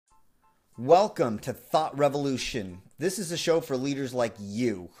Welcome to Thought Revolution. This is a show for leaders like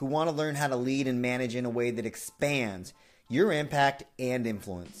you who want to learn how to lead and manage in a way that expands your impact and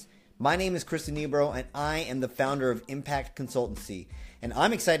influence. My name is Kristen Nebro, and I am the founder of Impact Consultancy. And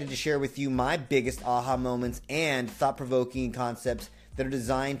I'm excited to share with you my biggest aha moments and thought-provoking concepts that are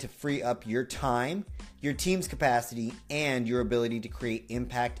designed to free up your time, your team's capacity, and your ability to create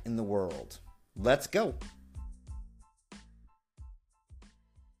impact in the world. Let's go.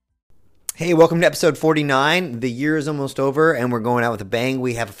 Hey, welcome to episode 49. The year is almost over and we're going out with a bang.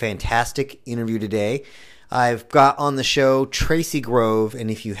 We have a fantastic interview today. I've got on the show Tracy Grove, and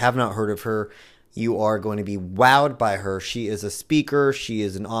if you have not heard of her, you are going to be wowed by her. She is a speaker, she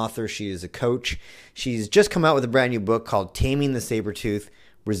is an author, she is a coach. She's just come out with a brand new book called Taming the Sabertooth: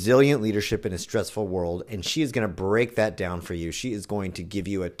 Resilient Leadership in a Stressful World, and she is going to break that down for you. She is going to give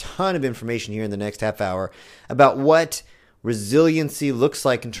you a ton of information here in the next half hour about what resiliency looks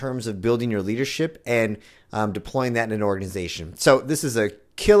like in terms of building your leadership and deploying that in an organization. So this is a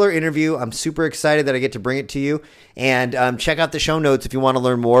killer interview. I'm super excited that I get to bring it to you. And check out the show notes if you want to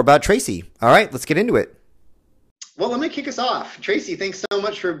learn more about Tracy. All right, let's get into it. Well, let me kick us off. Tracy, thanks so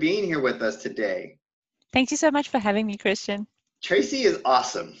much for being here with us today. Thank you so much for having me, Christian. Tracy is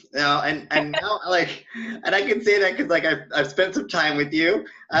awesome. Now, and now, and I can say that because I've spent some time with you.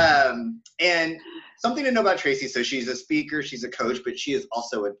 And something to know about Tracy. So she's a speaker, she's a coach, but she is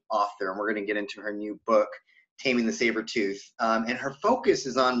also an author, and we're going to get into her new book, Taming the Sabertooth. And her focus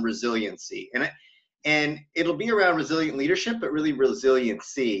is on resiliency, and it'll be around resilient leadership, but really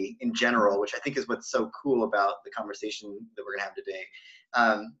resiliency in general, which I think is what's so cool about the conversation that we're going to have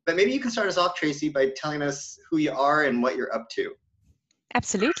today. But maybe you can start us off, Tracy, by telling us who you are and what you're up to.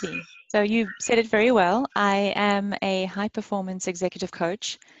 Absolutely. So you said it very well. I am a high-performance executive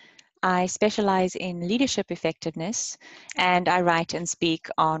coach. I specialize in leadership effectiveness, and I write and speak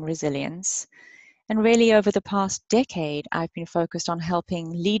on resilience. And really, over the past decade, I've been focused on helping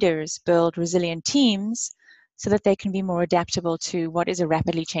leaders build resilient teams so that they can be more adaptable to what is a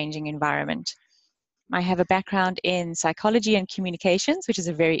rapidly changing environment. I have a background in psychology and communications, which is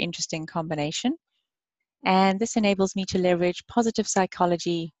a very interesting combination. And this enables me to leverage positive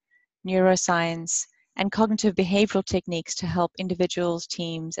psychology, neuroscience, and cognitive behavioral techniques to help individuals,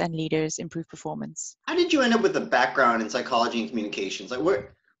 teams, and leaders improve performance. How did you end up with a background in psychology and communications? Like,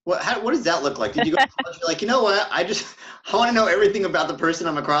 what does that look like? Did you go to college? You're like, you know what? I want to know everything about the person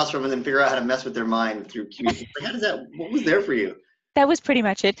I'm across from, and then figure out how to mess with their mind through communication. Like, what was there for you? That was pretty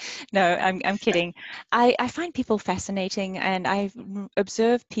much it. No, I'm kidding. I find people fascinating, and I've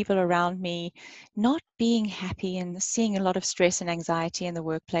observed people around me not being happy and seeing a lot of stress and anxiety in the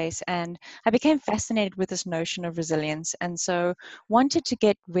workplace. And I became fascinated with this notion of resilience, and so wanted to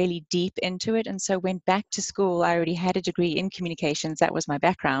get really deep into it. And so went back to school. I already had a degree in communications. That was my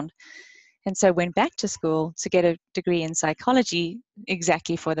background. And so went back to school to get a degree in psychology,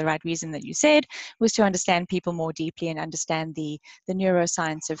 exactly for the right reason that you said, was to understand people more deeply and understand the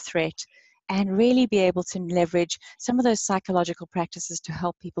neuroscience of threat, and really be able to leverage some of those psychological practices to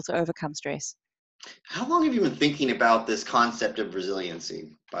help people to overcome stress. How long have you been thinking about this concept of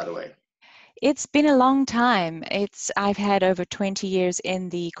resiliency, by the way? It's been a long time. I've had over 20 years in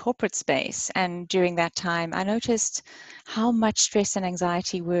the corporate space, and during that time, I noticed how much stress and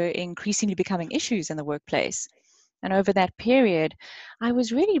anxiety were increasingly becoming issues in the workplace. And over that period, I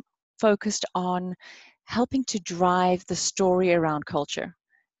was really focused on helping to drive the story around culture.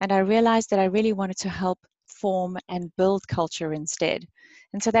 And I realized that I really wanted to help form and build culture instead.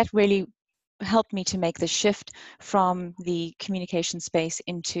 And so that really helped me to make the shift from the communication space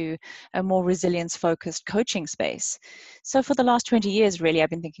into a more resilience focused coaching space. So for the last 20 years, really,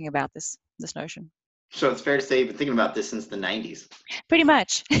 I've been thinking about this notion. So it's fair to say you've been thinking about this since the 90s. Pretty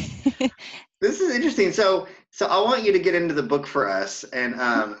much. This is interesting. So I want you to get into the book for us, and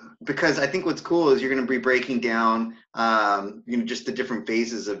because I think what's cool is you're going to be breaking down, just the different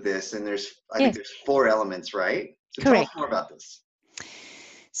phases of this, and I think there's 4 elements, right? So Correct. Tell us more about this.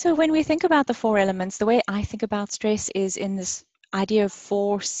 So when we think about the 4 elements, the way I think about stress is in this idea of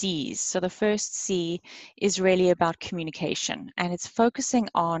 4 C's. So the first C is really about communication, and it's focusing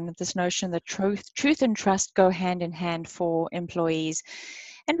on this notion that truth and trust go hand in hand for employees,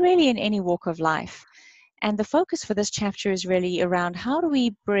 and really in any walk of life. And the focus for this chapter is really around how do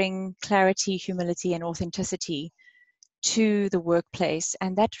we bring clarity, humility, and authenticity to the workplace.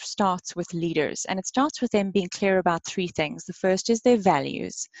 And that starts with leaders, and it starts with them being clear about 3 things. The first is their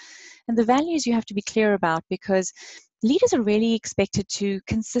values, and the values you have to be clear about, because leaders are really expected to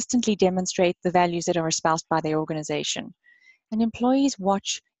consistently demonstrate the values that are espoused by their organization, and employees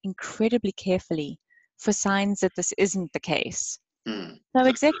watch incredibly carefully for signs that this isn't the case. Hmm. So So,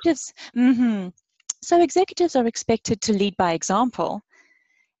 executives, mhm. So executives are expected to lead by example,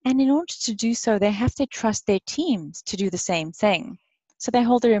 and in order to do so, they have to trust their teams to do the same thing. So they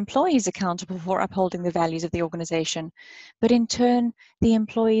hold their employees accountable for upholding the values of the organization, but in turn, the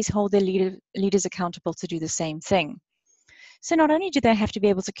employees hold their leaders accountable to do the same thing. So not only do they have to be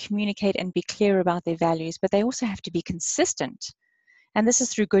able to communicate and be clear about their values, but they also have to be consistent. And this is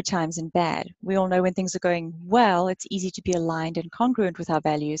through good times and bad. We all know when things are going well, it's easy to be aligned and congruent with our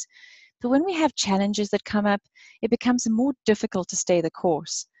values. But when we have challenges that come up, it becomes more difficult to stay the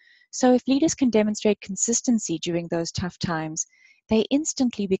course. So if leaders can demonstrate consistency during those tough times, they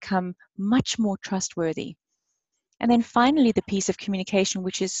instantly become much more trustworthy. And then finally, the piece of communication,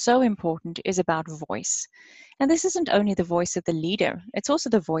 which is so important, is about voice. And this isn't only the voice of the leader, it's also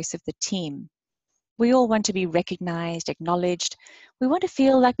the voice of the team. We all want to be recognized, acknowledged. We want to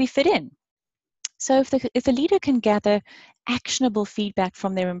feel like we fit in. So if the leader can gather actionable feedback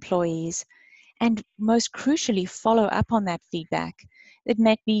from their employees and most crucially follow up on that feedback, it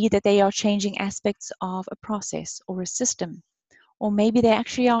might be that they are changing aspects of a process or a system, or maybe they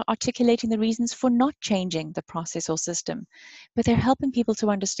actually are articulating the reasons for not changing the process or system, but they're helping people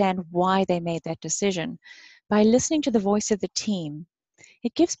to understand why they made that decision. By listening to the voice of the team,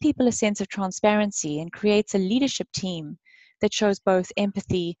 it gives people a sense of transparency and creates a leadership team that shows both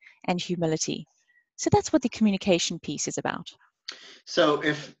empathy and humility. So that's what the communication piece is about. so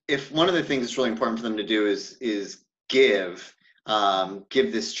if one of the things that's really important for them to do is give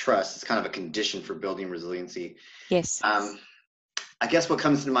this trust, it's kind of a condition for building resiliency. Yes. Um, I guess what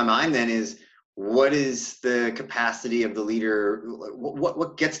comes to my mind then is, what is the capacity of the leader?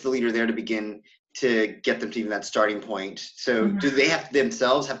 What gets the leader there to begin to get them to even that starting point? So Mhm. do they have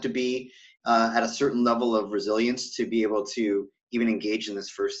themselves have to be at a certain level of resilience to be able to even engage in this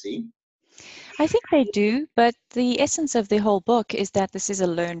first C? I think they do, but the essence of the whole book is that this is a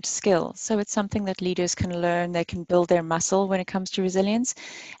learned skill. So it's something that leaders can learn, they can build their muscle when it comes to resilience.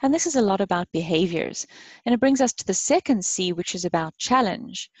 And this is a lot about behaviors. And it brings us to the second C, which is about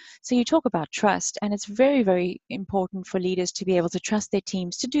challenge. So you talk about trust, and it's very, very important for leaders to be able to trust their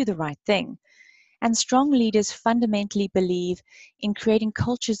teams to do the right thing. And strong leaders fundamentally believe in creating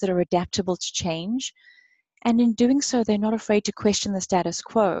cultures that are adaptable to change, and in doing so, they're not afraid to question the status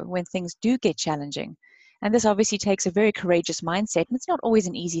quo when things do get challenging. And this obviously takes a very courageous mindset, and it's not always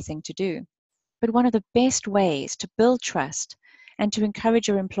an easy thing to do. But one of the best ways to build trust and to encourage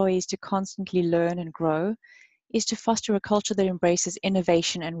your employees to constantly learn and grow is to foster a culture that embraces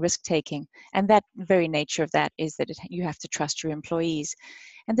innovation and risk taking. And that very nature of that is that you have to trust your employees.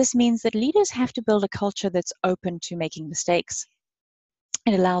 And this means that leaders have to build a culture that's open to making mistakes.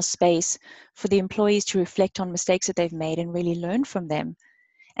 It allows space for the employees to reflect on mistakes that they've made and really learn from them.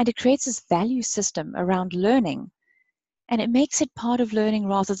 And it creates this value system around learning, and it makes it part of learning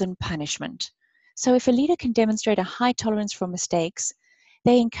rather than punishment. So if a leader can demonstrate a high tolerance for mistakes,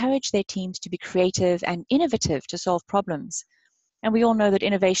 they encourage their teams to be creative and innovative to solve problems. And we all know that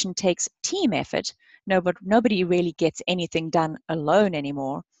innovation takes team effort. Nobody really gets anything done alone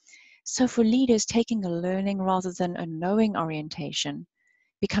anymore. So for leaders, taking a learning rather than a knowing orientation,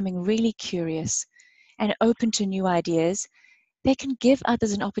 becoming really curious and open to new ideas, they can give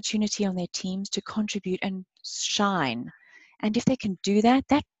others an opportunity on their teams to contribute and shine. And if they can do that,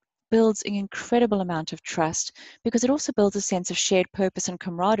 that builds an incredible amount of trust because it also builds a sense of shared purpose and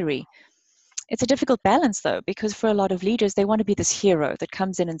camaraderie. It's a difficult balance though, because for a lot of leaders, they want to be this hero that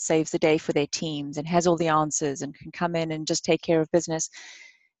comes in and saves the day for their teams and has all the answers and can come in and just take care of business.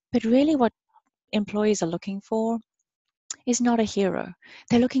 But really, what employees are looking for is not a hero.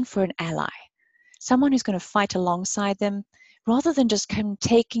 They're looking for an ally, someone who's going to fight alongside them rather than just come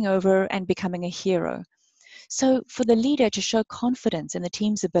taking over and becoming a hero. So for the leader to show confidence in the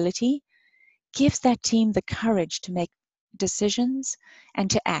team's ability gives that team the courage to make decisions and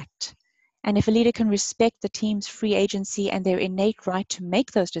to act. And if a leader can respect the team's free agency and their innate right to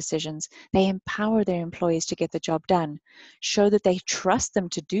make those decisions, they empower their employees to get the job done, show that they trust them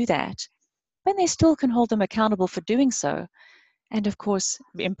to do that, but they still can hold them accountable for doing so. And of course,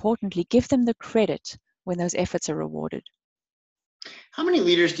 importantly, give them the credit when those efforts are rewarded. How many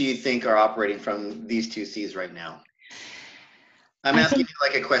leaders do you think are operating from these two C's right now? I'm I asking think you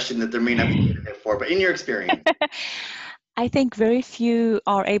like a question that there may not be data for, but in your experience, I think very few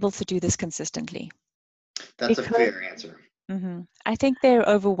are able to do this consistently that's a because fair answer. I think they're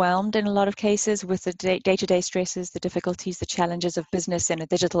overwhelmed in a lot of cases with the day-to-day stresses, the difficulties, the challenges of business in a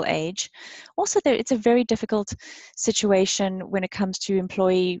digital age. Also, it's a very difficult situation when it comes to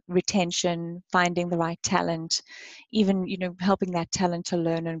employee retention, finding the right talent, even helping that talent to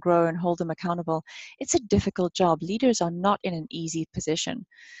learn and grow and hold them accountable. It's a difficult job. Leaders are not in an easy position.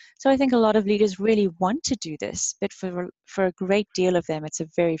 So I think a lot of leaders really want to do this, but for a great deal of them, it's a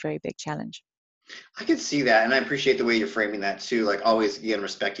very, very big challenge. I can see that, and I appreciate the way you're framing that too. Like always, again,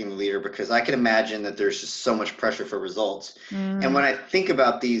 respecting the leader, because I can imagine that there's just so much pressure for results. And when I think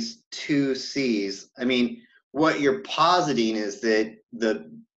about these two C's, I mean, what you're positing is that the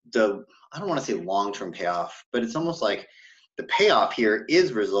I don't want to say long-term payoff, but it's almost like the payoff here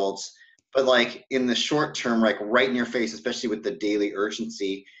is results, but like in the short term, like right in your face, especially with the daily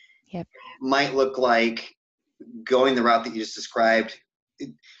urgency, Yep. might look like going the route that you just described.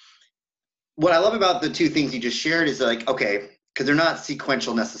 What I love about the two things you just shared is like, okay, because they're not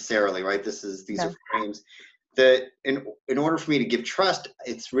sequential necessarily, right? These No. are frames that in order for me to give trust,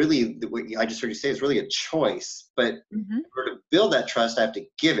 it's really what I just heard you say is really a choice. But in order to build that trust, I have to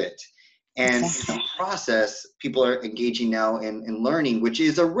give it. And Exactly. in the process, people are engaging now in learning, which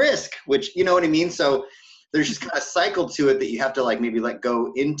is a risk, which you know what I mean? So there's just kind of cycle to it that you have to like maybe let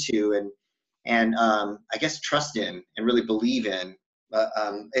go into and I guess trust in and really believe in.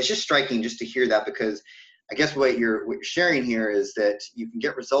 It's just striking just to hear that, because I guess what you're sharing here is that you can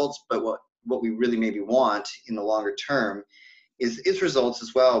get results, but what we really maybe want in the longer term is results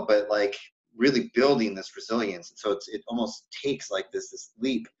as well, but like really building this resilience. And so it almost takes like this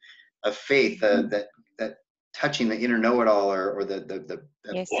leap of faith that touching the inner know-it-all or the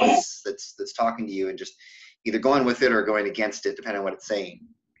Yes. voice that's talking to you, and just either going with it or going against it, depending on what it's saying.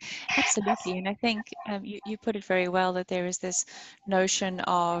 Absolutely. And I think you put it very well, that there is this notion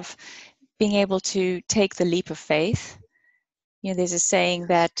of being able to take the leap of faith. There's a saying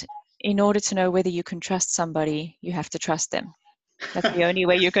that in order to know whether you can trust somebody, you have to trust them. That's the only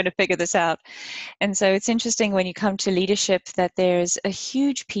way you're going to figure this out. And so it's interesting when you come to leadership that there's a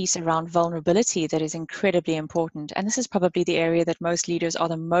huge piece around vulnerability that is incredibly important. And this is probably the area that most leaders are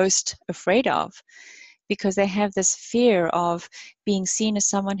the most afraid of, because they have this fear of being seen as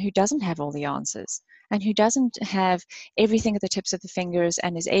someone who doesn't have all the answers and who doesn't have everything at the tips of the fingers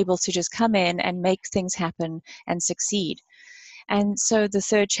and is able to just come in and make things happen and succeed. And so the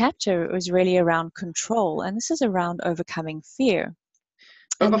third chapter was really around control, and this is around overcoming fear.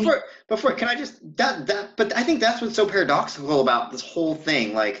 But And before, can I just but I think that's what's so paradoxical about this whole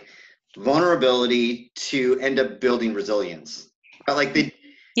thing, like vulnerability to end up building resilience. But like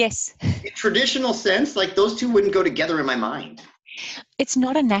yes, in traditional sense, like those two wouldn't go together in my mind. it's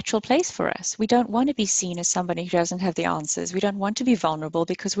not a natural place for us. We don't want to be seen as somebody who doesn't have the answers. We don't want to be vulnerable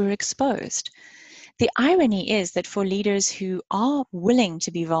because we're exposed. The irony is that for leaders who are willing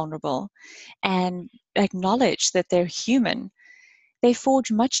to be vulnerable and acknowledge that they're human, they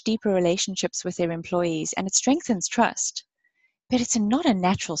forge much deeper relationships with their employees, and it strengthens trust. But it's not a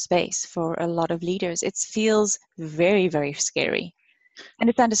natural space for a lot of leaders. It feels very, very scary. And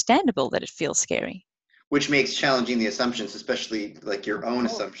it's understandable that it feels scary. Which makes challenging the assumptions, especially like your own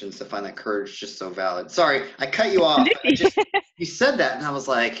assumptions, to find that courage just so valid. Sorry, I cut you off. You said that, and I was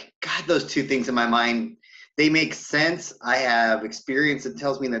like, God, those two things in my mind, they make sense. I have experience that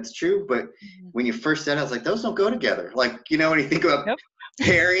tells me that's true, but when you first said it, I was like, those don't go together. Like, when you think about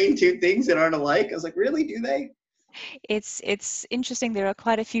pairing two things that aren't alike, I was like, really, do they? It's interesting. There are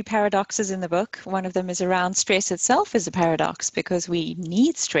quite a few paradoxes in the book. One of them is around stress itself is a paradox, because we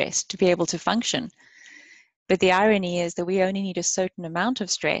need stress to be able to function. But the irony is that we only need a certain amount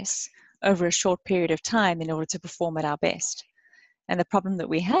of stress over a short period of time in order to perform at our best. And the problem that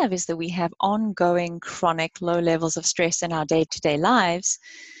we have is that we have ongoing chronic low levels of stress in our day-to-day lives.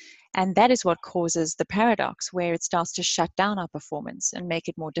 And that is what causes the paradox, where it starts to shut down our performance and make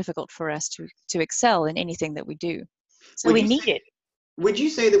it more difficult for us to excel in anything that we do. So we need it. Would you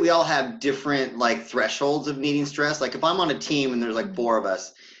say that we all have different like thresholds of needing stress? Like if I'm on a team and there's like 4 of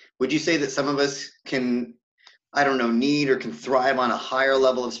us, would you say that some of us can, I don't know, need or can thrive on a higher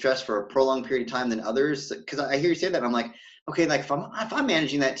level of stress for a prolonged period of time than others? Because I hear you say that, and I'm like, okay, like if I'm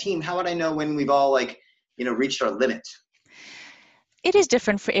managing that team, how would I know when we've all like, reached our limit? It is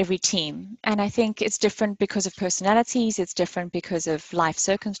different for every team. And I think it's different because of personalities. It's different because of life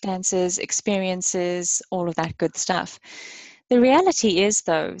circumstances, experiences, all of that good stuff. The reality is,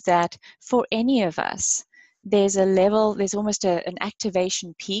 though, that for any of us, there's a level, there's almost an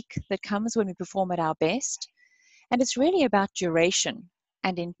activation peak that comes when we perform at our best. And it's really about duration,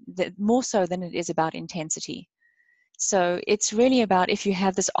 and more so than it is about intensity. So it's really about if you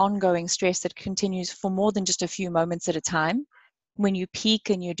have this ongoing stress that continues for more than just a few moments at a time. When you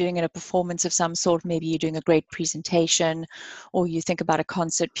peak and you're doing a performance of some sort, maybe you're doing a great presentation, or you think about a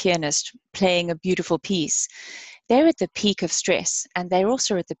concert pianist playing a beautiful piece, they're at the peak of stress and they're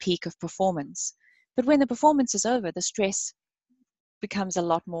also at the peak of performance. But when the performance is over, the stress becomes a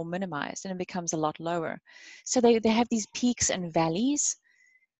lot more minimized and it becomes a lot lower. So they have these peaks and valleys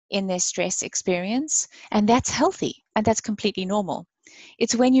in their stress experience, and that's healthy and that's completely normal.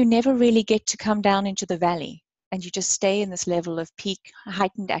 It's when you never really get to come down into the valley and you just stay in this level of peak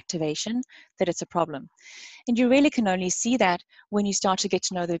heightened activation that it's a problem. And you really can only see that when you start to get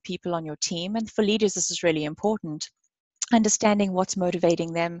to know the people on your team. And for leaders, this is really important. Understanding what's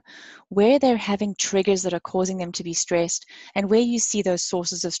motivating them, where they're having triggers that are causing them to be stressed, and where you see those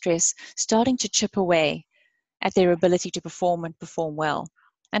sources of stress starting to chip away at their ability to perform and perform well.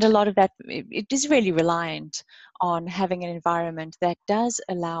 And a lot of that, it is really reliant on having an environment that does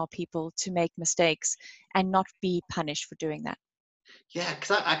allow people to make mistakes and not be punished for doing that. Yeah,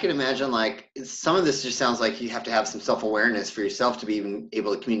 because I can imagine like some of this just sounds like you have to have some self-awareness for yourself to be even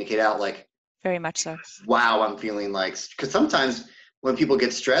able to communicate out like, Very much so. wow, I'm feeling like, because sometimes when people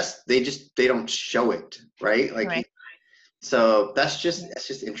get stressed, they don't show it, right? Like, Correct. so that's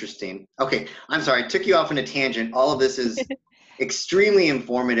just interesting. Okay, I'm sorry, I took you off on a tangent. All of this is extremely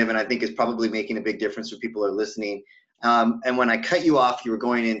informative, and I think is probably making a big difference for people who are listening. And when I cut you off, you were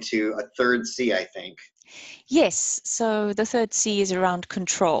going into a third C, I think. Yes, so the third C is around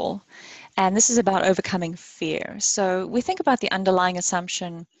control, and this is about overcoming fear. So we think about the underlying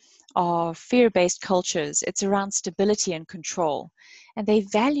assumption of fear-based cultures. It's around stability and control, and they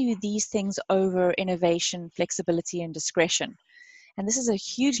value these things over innovation, flexibility, and discretion. And this is a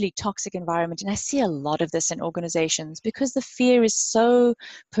hugely toxic environment, and I see a lot of this in organizations because the fear is so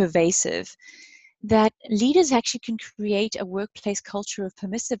pervasive that leaders actually can create a workplace culture of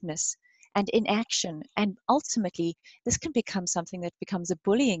permissiveness and inaction. And ultimately, this can become something that becomes a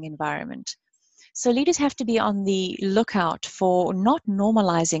bullying environment. So leaders have to be on the lookout for not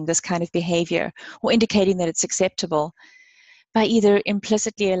normalizing this kind of behavior or indicating that it's acceptable by either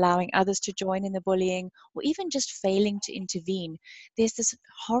implicitly allowing others to join in the bullying or even just failing to intervene. There's this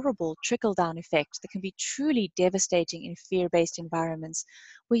horrible trickle-down effect that can be truly devastating in fear-based environments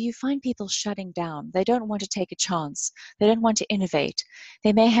where you find people shutting down. They don't want to take a chance. They don't want to innovate.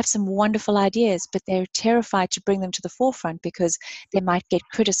 They may have some wonderful ideas, but they're terrified to bring them to the forefront because they might get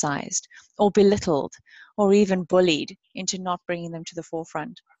criticized or belittled or even bullied into not bringing them to the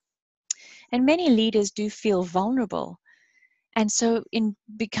forefront. And many leaders do feel vulnerable. And so, in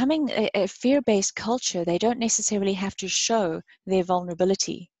becoming a fear based culture, they don't necessarily have to show their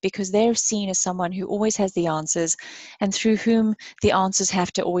vulnerability because they're seen as someone who always has the answers and through whom the answers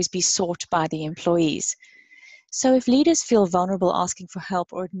have to always be sought by the employees. So, if leaders feel vulnerable asking for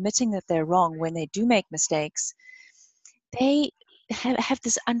help or admitting that they're wrong when they do make mistakes, they have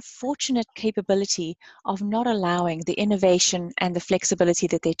this unfortunate capability of not allowing the innovation and the flexibility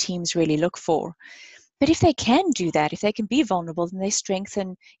that their teams really look for. But if they can do that, if they can be vulnerable, then they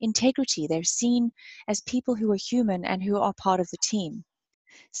strengthen integrity. They're seen as people who are human and who are part of the team.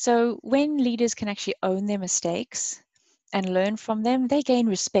 So when leaders can actually own their mistakes and learn from them, they gain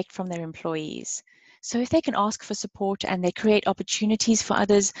respect from their employees. So if they can ask for support and they create opportunities for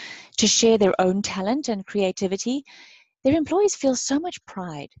others to share their own talent and creativity, their employees feel so much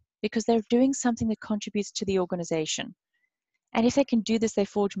pride because they're doing something that contributes to the organization. And if they can do this, they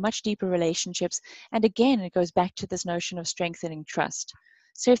forge much deeper relationships. And again, it goes back to this notion of strengthening trust.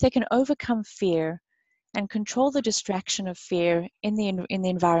 So if they can overcome fear and control the distraction of fear in the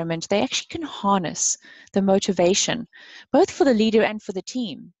environment, they actually can harness the motivation, both for the leader and for the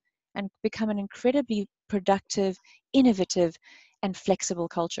team, and become an incredibly productive, innovative, and flexible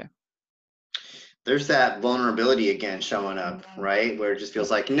culture. There's that vulnerability again showing up, right? Where it just feels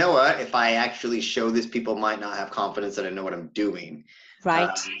like, you know what? If I actually show this, people might not have confidence that I know what I'm doing.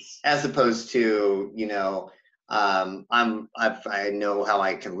 Right. As opposed to, I know how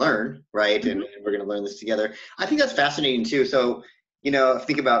I can learn, right? And we're going to learn this together. I think that's fascinating too. So,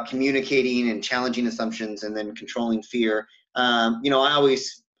 think about communicating and challenging assumptions and then controlling fear. I've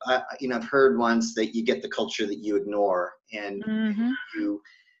heard once that you get the culture that you ignore, and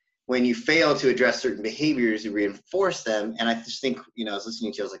when you fail to address certain behaviors, you reinforce them. And I just think, I was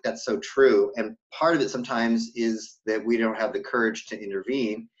listening to you, I was like, that's so true. And part of it sometimes is that we don't have the courage to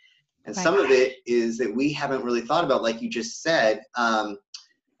intervene. And some of it is that we haven't really thought about, like you just said, or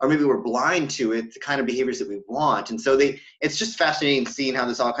maybe we're blind to it, the kind of behaviors that we want. And so it's just fascinating seeing how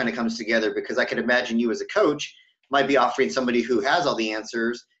this all kind of comes together, because I can imagine you as a coach might be offering somebody who has all the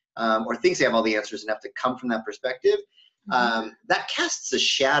answers, or thinks they have all the answers and have to come from that perspective, that casts a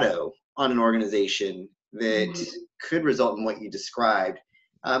shadow on an organization that could result in what you described.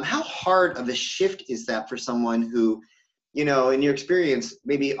 How hard of a shift is that for someone who, in your experience,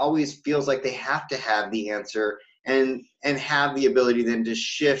 maybe always feels like they have to have the answer, and have the ability then to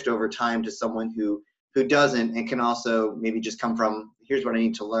shift over time to someone who doesn't, and can also maybe just come from, here's what I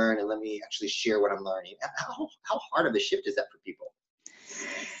need to learn, and let me actually share what I'm learning. How hard of a shift is that for people?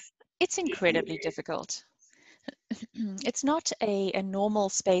 It's incredibly difficult. It's not a normal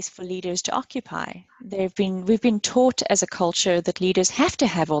space for leaders to occupy. We've been taught as a culture that leaders have to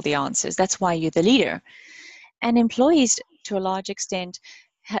have all the answers. That's why you're the leader. And employees, to a large extent,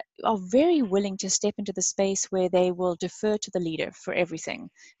 are very willing to step into the space where they will defer to the leader for everything,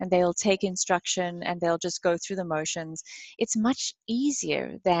 and they'll take instruction and they'll just go through the motions. It's much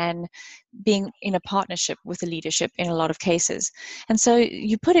easier than being in a partnership with the leadership in a lot of cases. And so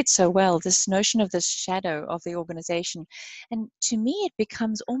you put it so well, this notion of this shadow of the organization. And to me, it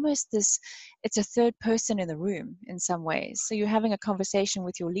becomes almost this, it's a third person in the room in some ways. So you're having a conversation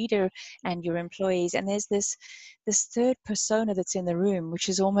with your leader and your employees, and there's this third persona that's in the room, which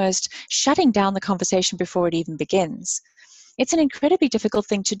is almost shutting down the conversation before it even begins. It's an incredibly difficult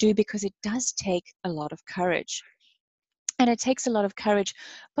thing to do because it does take a lot of courage. And it takes a lot of courage,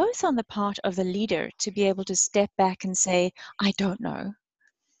 both on the part of the leader to be able to step back and say, I don't know,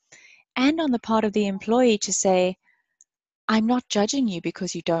 and on the part of the employee to say, I'm not judging you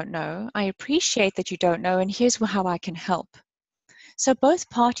because you don't know. I appreciate that you don't know, and here's how I can help. So both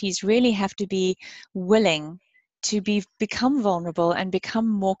parties really have to be willing to become vulnerable and become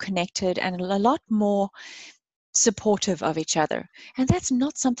more connected and a lot more supportive of each other. And that's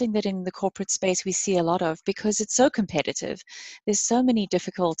not something that in the corporate space we see a lot of, because it's so competitive. There's so many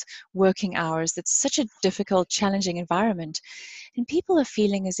difficult working hours. That's such a difficult, challenging environment. And people are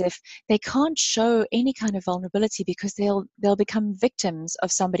feeling as if they can't show any kind of vulnerability because they'll become victims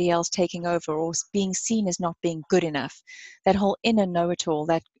of somebody else taking over or being seen as not being good enough. That whole inner know-it-all,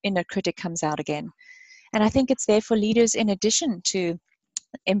 that inner critic comes out again. And I think it's there for leaders, in addition to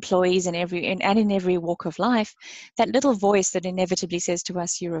employees in every walk of life, that little voice that inevitably says to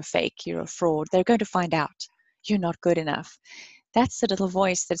us, you're a fake, you're a fraud. They're going to find out you're not good enough. That's the little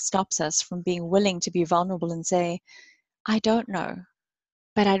voice that stops us from being willing to be vulnerable and say, I don't know,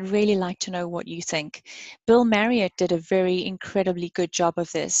 but I'd really like to know what you think. Bill Marriott did a very incredibly good job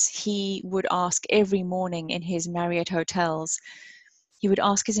of this. He would ask every morning in his Marriott hotels, he would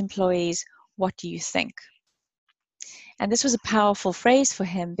ask his employees, what do you think? And this was a powerful phrase for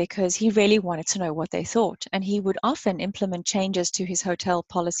him because he really wanted to know what they thought. And he would often implement changes to his hotel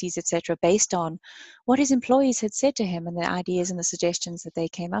policies, etc., based on what his employees had said to him and the ideas and the suggestions that they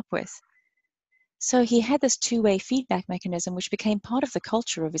came up with. So he had this two-way feedback mechanism, which became part of the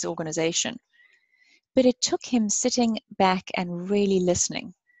culture of his organization. But it took him sitting back and really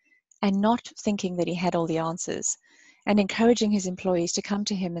listening and not thinking that he had all the answers, and encouraging his employees to come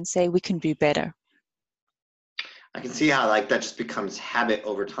to him and say, we can do better. I can see how that just becomes habit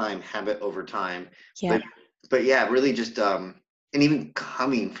over time. Yeah. But yeah, really just, and even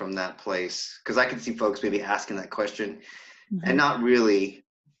coming from that place, because I can see folks maybe asking that question and not really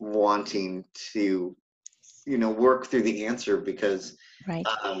wanting to, work through the answer because, right.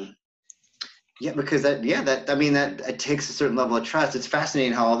 Because that takes a certain level of trust. It's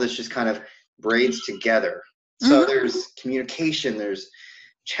fascinating how all this just kind of braids together. So there's communication, there's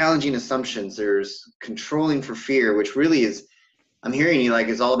challenging assumptions, there's controlling for fear, which really is, I'm hearing you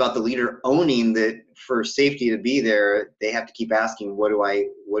is all about the leader owning that for safety to be there, they have to keep asking, what do I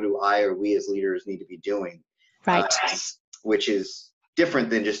or we as leaders need to be doing? Right. Which is different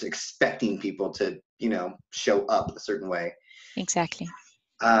than just expecting people to, show up a certain way. Exactly.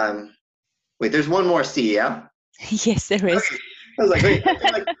 Wait, there's one more C, yeah? Yes, there is. I was wait,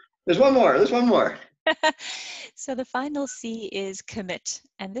 there's one more. So the final C is commit.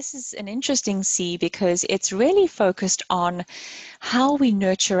 And this is an interesting C because it's really focused on how we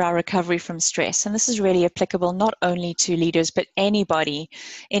nurture our recovery from stress. And this is really applicable not only to leaders, but anybody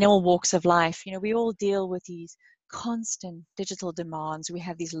in all walks of life. We all deal with these constant digital demands. We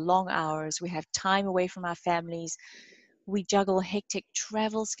have these long hours. We have time away from our families. We juggle hectic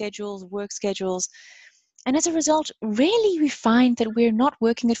travel schedules, work schedules. And as a result, really we find that we're not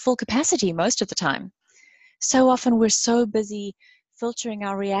working at full capacity most of the time. So often we're so busy filtering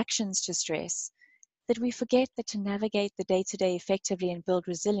our reactions to stress that we forget that to navigate the day-to-day effectively and build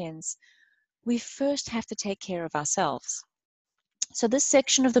resilience, we first have to take care of ourselves. So this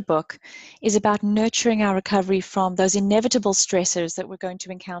section of the book is about nurturing our recovery from those inevitable stressors that we're going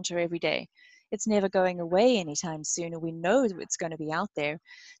to encounter every day. It's never going away anytime soon, and we know it's going to be out there.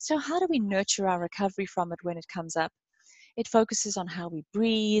 So how do we nurture our recovery from it when it comes up? It focuses on how we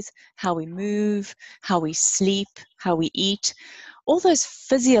breathe, how we move, how we sleep, how we eat, all those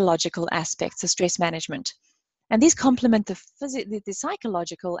physiological aspects of stress management. And these complement the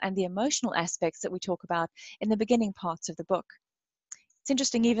psychological and the emotional aspects that we talk about in the beginning parts of the book. It's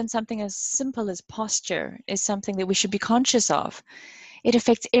interesting, even something as simple as posture is something that we should be conscious of. It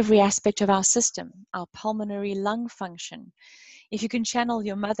affects every aspect of our system, our pulmonary lung function. If you can channel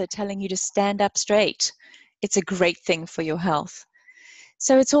your mother telling you to stand up straight, it's a great thing for your health.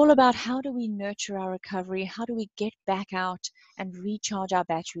 So it's all about how do we nurture our recovery? How do we get back out and recharge our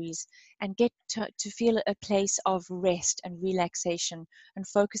batteries and get to feel a place of rest and relaxation, and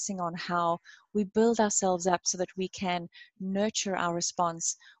focusing on how we build ourselves up so that we can nurture our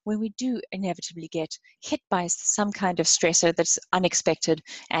response when we do inevitably get hit by some kind of stressor that's unexpected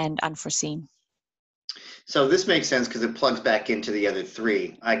and unforeseen. So this makes sense because it plugs back into the other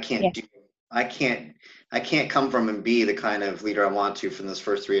three. I can't come from and be the kind of leader I want to from those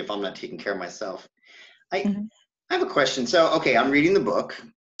first three if I'm not taking care of myself. I have a question. So, okay, I'm reading the book.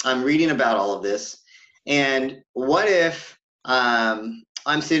 I'm reading about all of this. And what if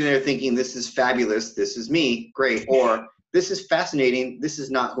I'm sitting there thinking, this is fabulous, this is me, great, or this is fascinating, this is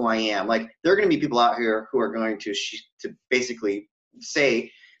not who I am. Like, there are going to be people out here who are going to basically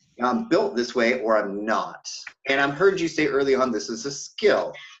say, I'm built this way or I'm not. And I've heard you say early on, this is a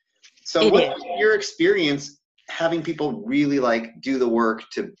skill. So what's your experience having people really like do the work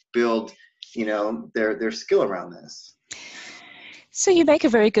to build, their skill around this? So you make a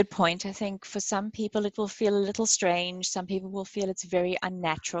very good point. I think for some people it will feel a little strange. Some people will feel it's very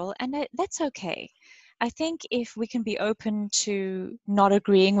unnatural, and that's okay. I think if we can be open to not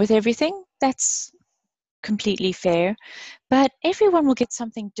agreeing with everything, that's completely fair. But everyone will get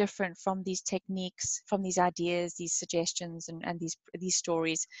something different from these techniques, from these ideas, these suggestions, and these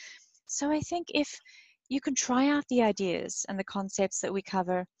stories. So I think if you can try out the ideas and the concepts that we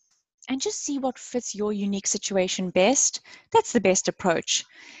cover and just see what fits your unique situation best, that's the best approach.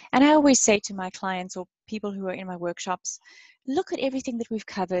 And I always say to my clients or people who are in my workshops, look at everything that we've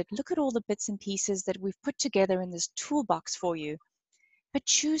covered, look at all the bits and pieces that we've put together in this toolbox for you, but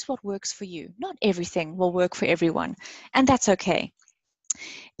choose what works for you. Not everything will work for everyone, and that's okay.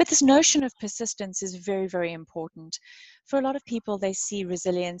 But this notion of persistence is very, very important. For a lot of people, they see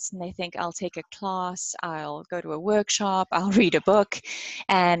resilience and they think, I'll take a class, I'll go to a workshop, I'll read a book,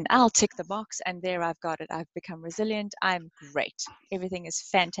 and I'll tick the box, and there I've got it. I've become resilient. I'm great. Everything is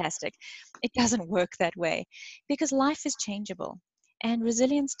fantastic. It doesn't work that way because life is changeable, and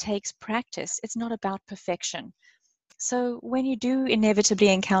resilience takes practice. It's not about perfection. So when you do inevitably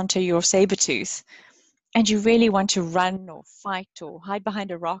encounter your saber tooth, and you really want to run or fight or hide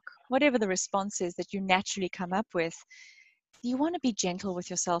behind a rock, whatever the response is that you naturally come up with, you want to be gentle with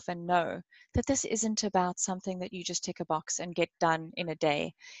yourself and know that this isn't about something that you just tick a box and get done in a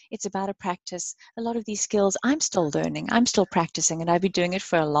day. It's about a practice. A lot of these skills I'm still learning, I'm still practicing, and I've been doing it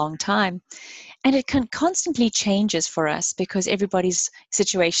for a long time. And it constantly changes for us because everybody's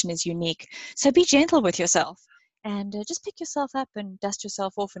situation is unique. So be gentle with yourself. And just pick yourself up and dust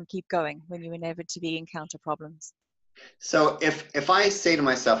yourself off and keep going when you inevitably encounter problems. So if I say to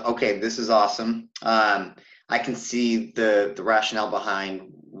myself, okay, this is awesome, I can see the rationale behind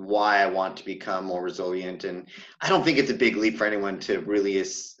why I want to become more resilient, and I don't think it's a big leap for anyone to really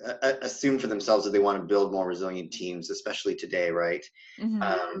assume for themselves that they want to build more resilient teams, especially today, right?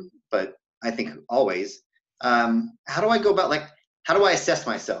 But I think always, how do I go about, like, how do I assess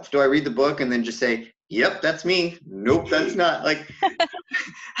myself? Do I read the book and then just say, yep, that's me. Nope, that's not. Like,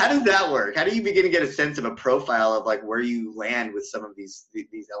 how does that work? How do you begin to get a sense of a profile of like where you land with some of these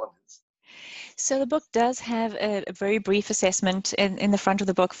elements? So the book does have a very brief assessment in the front of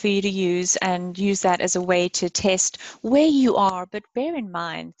the book for you to use, and use that as a way to test where you are. But bear in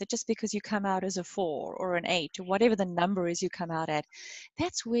mind that just because you come out as a 4 or an 8 or whatever the number is you come out at,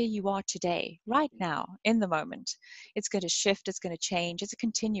 that's where you are today, right now, in the moment. It's going to shift, it's going to change, it's a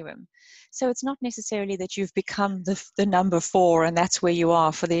continuum. So it's not necessarily that you've become the number 4 and that's where you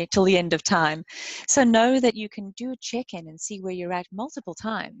are till the end of time. So know that you can do a check-in and see where you're at multiple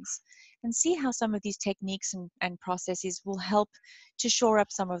times, and see how some of these techniques and processes will help to shore up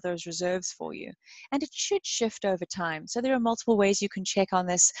some of those reserves for you. And it should shift over time. So there are multiple ways you can check on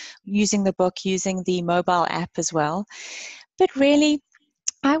this, using the book, using the mobile app as well. But really,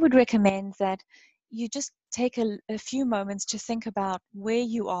 I would recommend that you just take a few moments to think about where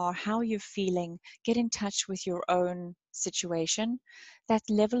you are, how you're feeling, get in touch with your own situation. That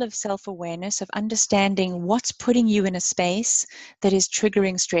level of self-awareness, of understanding what's putting you in a space that is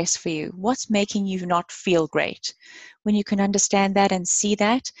triggering stress for you, what's making you not feel great. When you can understand that and see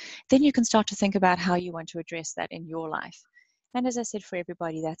that, then you can start to think about how you want to address that in your life. And as I said, for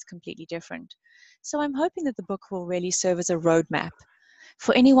everybody, that's completely different. So I'm hoping that the book will really serve as a roadmap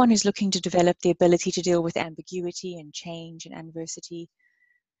for anyone who's looking to develop the ability to deal with ambiguity and change and adversity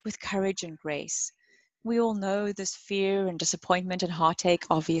with courage and grace. We all know this fear and disappointment and heartache.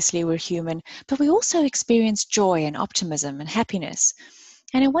 Obviously, we're human, but we also experience joy and optimism and happiness.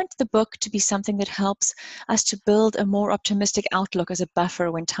 And I want the book to be something that helps us to build a more optimistic outlook as a buffer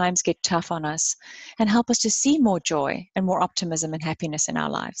when times get tough on us, and help us to see more joy and more optimism and happiness in our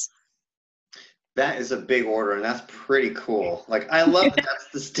lives. That is a big order, and that's pretty cool. Like, I love that that's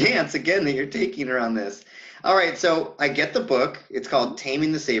the stance, again, that you're taking around this. All right, so I get the book. It's called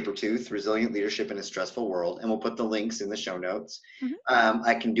Taming the Sabertooth, Resilient Leadership in a Stressful World, and we'll put the links in the show notes.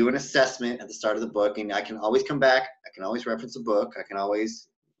 I can do an assessment at the start of the book, and I can always come back. I can always reference a book. I can always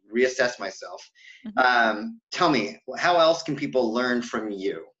reassess myself. Tell me, how else can people learn from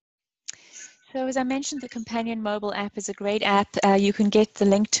you? So as I mentioned, the Companion mobile app is a great app. You can get the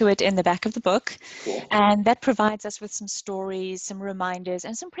link to it in the back of the book. Cool. And that provides us with some stories, some reminders,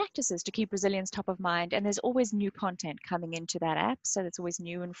 and some practices to keep resilience top of mind. And there's always new content coming into that app, so it's always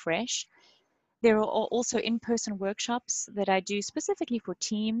new and fresh. There are also in-person workshops that I do specifically for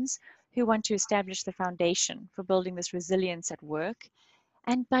teams who want to establish the foundation for building this resilience at work.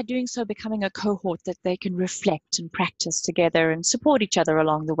 And by doing so, becoming a cohort that they can reflect and practice together and support each other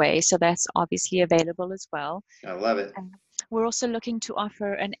along the way. So that's obviously available as well. I love it. And we're also looking to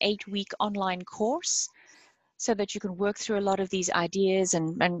offer an 8-week online course so that you can work through a lot of these ideas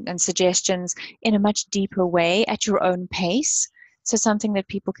and suggestions in a much deeper way at your own pace. So something that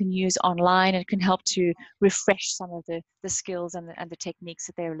people can use online and can help to refresh some of the skills and the techniques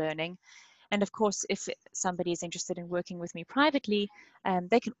that they're learning. And of course, if somebody is interested in working with me privately,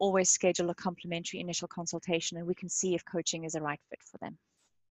 they can always schedule a complimentary initial consultation, and we can see if coaching is a right fit for them.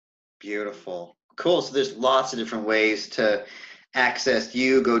 Beautiful. Cool. So there's lots of different ways to access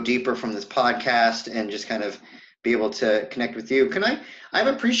you, go deeper from this podcast, and just kind of be able to connect with you. I've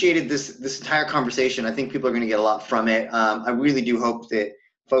appreciated this entire conversation. I think people are going to get a lot from it. I really do hope that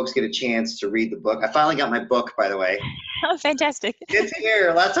folks get a chance to read the book. I finally got my book, by the way. Oh, fantastic. It's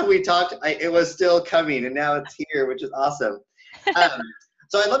here. Last time we talked, it was still coming, and now it's here, which is awesome.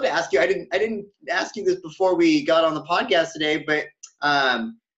 So I'd love to ask you, I didn't ask you this before we got on the podcast today, but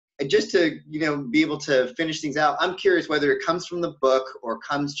just to, be able to finish things out, I'm curious whether it comes from the book or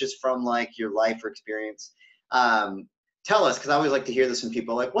comes just from like your life or experience. Tell us, because I always like to hear this from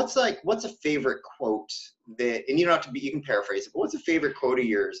people, what's a favorite quote that, and you don't have to you can paraphrase it, but what's a favorite quote of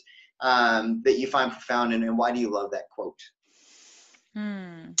yours that you find profound, and why do you love that quote?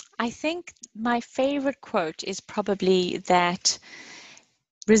 I think my favorite quote is probably that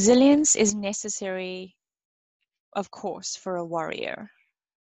resilience is necessary, of course, for a warrior,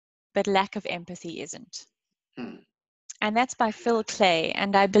 but lack of empathy isn't. And that's by Phil Clay.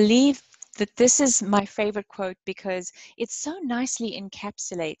 And I believe that this is my favorite quote because it so nicely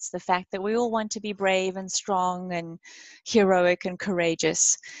encapsulates the fact that we all want to be brave and strong and heroic and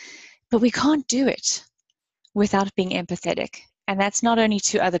courageous, but we can't do it without being empathetic. And that's not only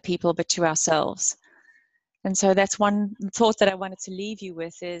to other people, but to ourselves. And so that's one thought that I wanted to leave you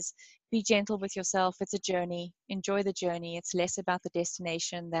with is be gentle with yourself. It's a journey. Enjoy the journey. It's less about the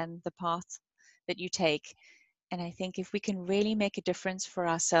destination than the path that you take. And I think if we can really make a difference for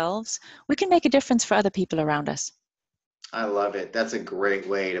ourselves, we can make a difference for other people around us. I love it. That's a great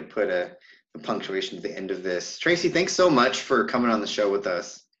way to put a punctuation at the end of this. Tracy, thanks so much for coming on the show with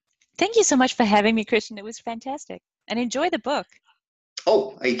us. Thank you so much for having me, Christian. It was fantastic. And enjoy the book.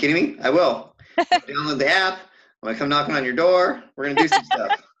 Oh, are you kidding me? I will. Download the app. I'm going to come knocking on your door. We're going to do some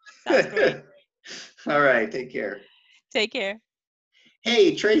stuff. Sounds great. All right. Take care. Take care.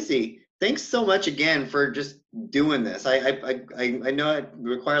 Hey, Tracy, thanks so much again for just doing this. I know it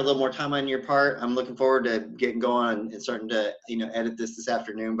requires a little more time on your part. I'm looking forward to getting going and starting to, edit this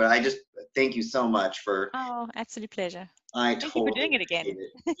afternoon. But I just thank you so much for. Oh, absolute pleasure. Thank you for doing it again.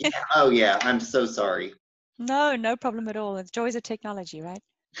 Yeah. Oh, yeah. I'm so sorry. No problem at all. It's joys of technology, right?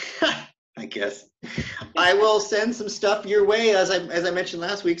 I guess. I will send some stuff your way as I mentioned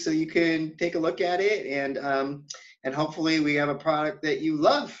last week, so you can take a look at it, and hopefully we have a product that you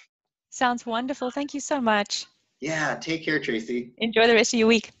love. Sounds wonderful. Thank you so much. Yeah. Take care, Tracy. Enjoy the rest of your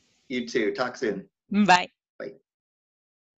week. You too. Talk soon. Bye. Bye.